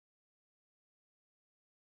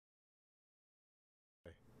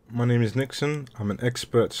My name is Nickson. I'm an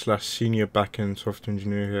expert slash senior backend software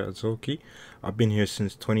engineer here at Zühlke. I've been here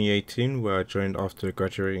since 2018, where I joined after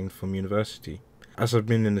graduating from university. As I've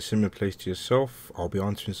been in a similar place to yourself, I'll be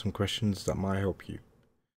answering some questions that might help you.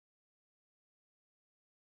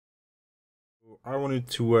 I wanted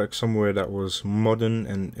to work somewhere that was modern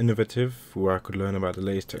and innovative, where I could learn about the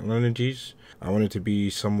latest technologies. I wanted to be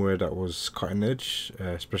somewhere that was cutting edge,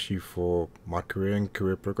 especially for my career and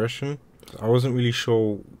career progression. I wasn't really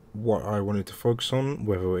sure what I wanted to focus on,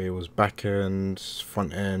 whether it was back end,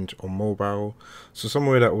 front end, or mobile. So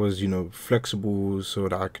somewhere that was, flexible so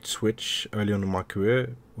that I could switch early on in my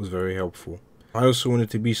career was very helpful. I also wanted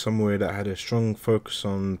to be somewhere that had a strong focus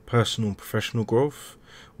on personal and professional growth,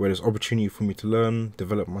 where there's opportunity for me to learn,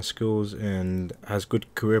 develop my skills, and has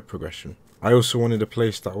good career progression. I also wanted a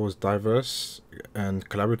place that was diverse and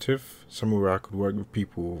collaborative, somewhere where I could work with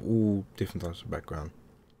people of all different types of background.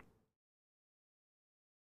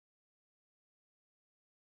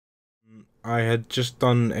 I had just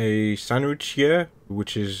done a sandwich year,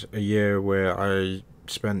 which is a year where I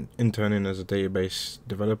spent interning as a database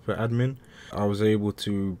developer admin. I was able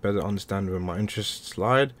to better understand where my interests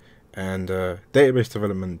lied, and database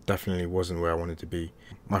development definitely wasn't where I wanted to be.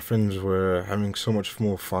 My friends were having so much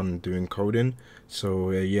more fun doing coding, so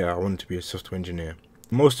yeah, I wanted to be a software engineer.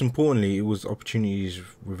 Most importantly, it was opportunities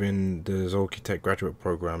within the Zühlke Tech graduate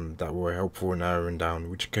program that were helpful in narrowing down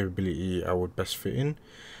which capability I would best fit in,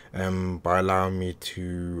 by allowing me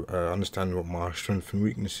to understand what my strengths and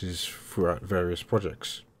weaknesses throughout various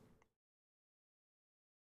projects.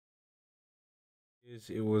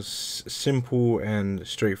 It was simple and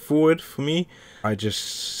straightforward for me. I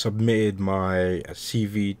just submitted my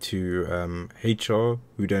CV to HR,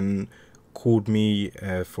 who then called me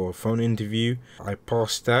for a phone interview. I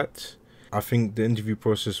passed that. I think the interview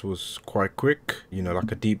process was quite quick,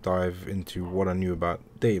 like a deep dive into what I knew about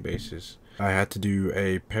databases. I had to do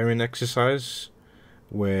a pairing exercise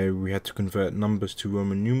where we had to convert numbers to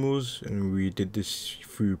Roman numerals, and we did this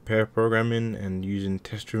through pair programming and using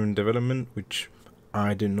test-driven development, which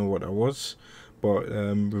I didn't know what that was. But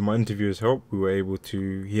with my interviewer's help,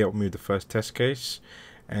 he helped me with the first test case,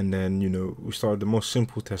 and then we started the most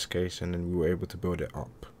simple test case, and then we were able to build it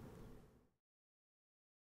up.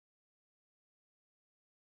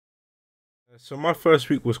 So my first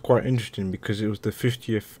week was quite interesting because it was the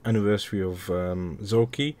 50th anniversary of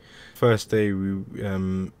Zühlke. First day,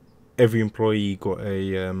 every employee got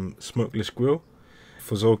a smokeless grill.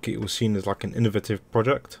 For Zühlke, it was seen as like an innovative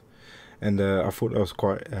project, and I thought that was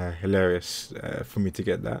quite hilarious for me to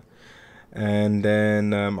get that. And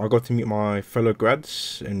then I got to meet my fellow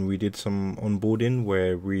grads, and we did some onboarding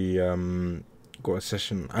where we got a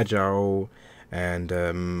session agile and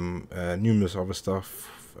numerous other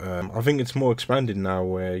stuff. I think it's more expanded now,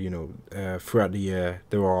 where throughout the year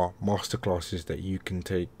there are master classes that you can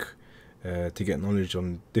take to get knowledge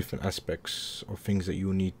on different aspects of things that you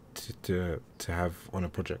will need to have on a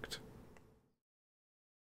project.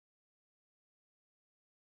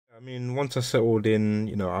 I mean, once I settled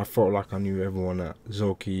in, I felt like I knew everyone at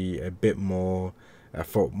Zühlke a bit more. I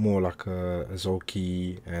felt more like a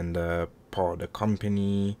Zühlke and part of the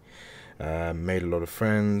company. Made a lot of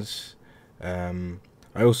friends.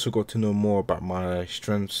 I also got to know more about my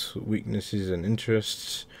strengths, weaknesses, and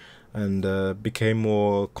interests, and became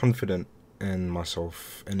more confident in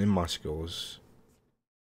myself and in my skills.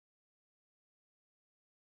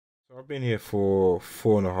 So I've been here for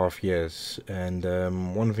 4.5 years, and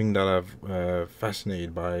one thing that I've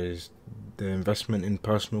fascinated by is the investment in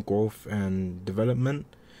personal growth and development.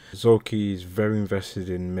 Zolki is very invested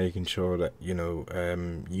in making sure that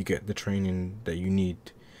you get the training that you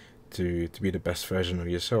need to be the best version of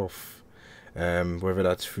yourself. Whether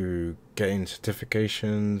that's through getting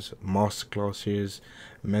certifications, masterclasses,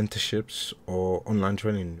 mentorships, or online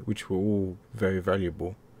training, which were all very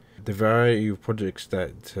valuable. The variety of projects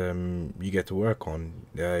that you get to work on.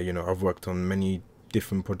 I've worked on many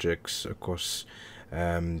different projects across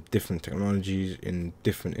different technologies in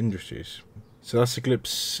different industries. So that's a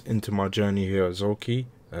glimpse into my journey here at Zühlke,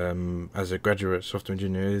 as a graduate software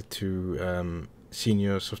engineer to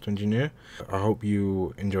senior software engineer. I hope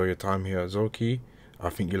you enjoy your time here at Zühlke. I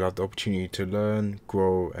think you'll have the opportunity to learn,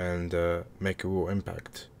 grow, and make a real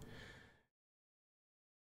impact.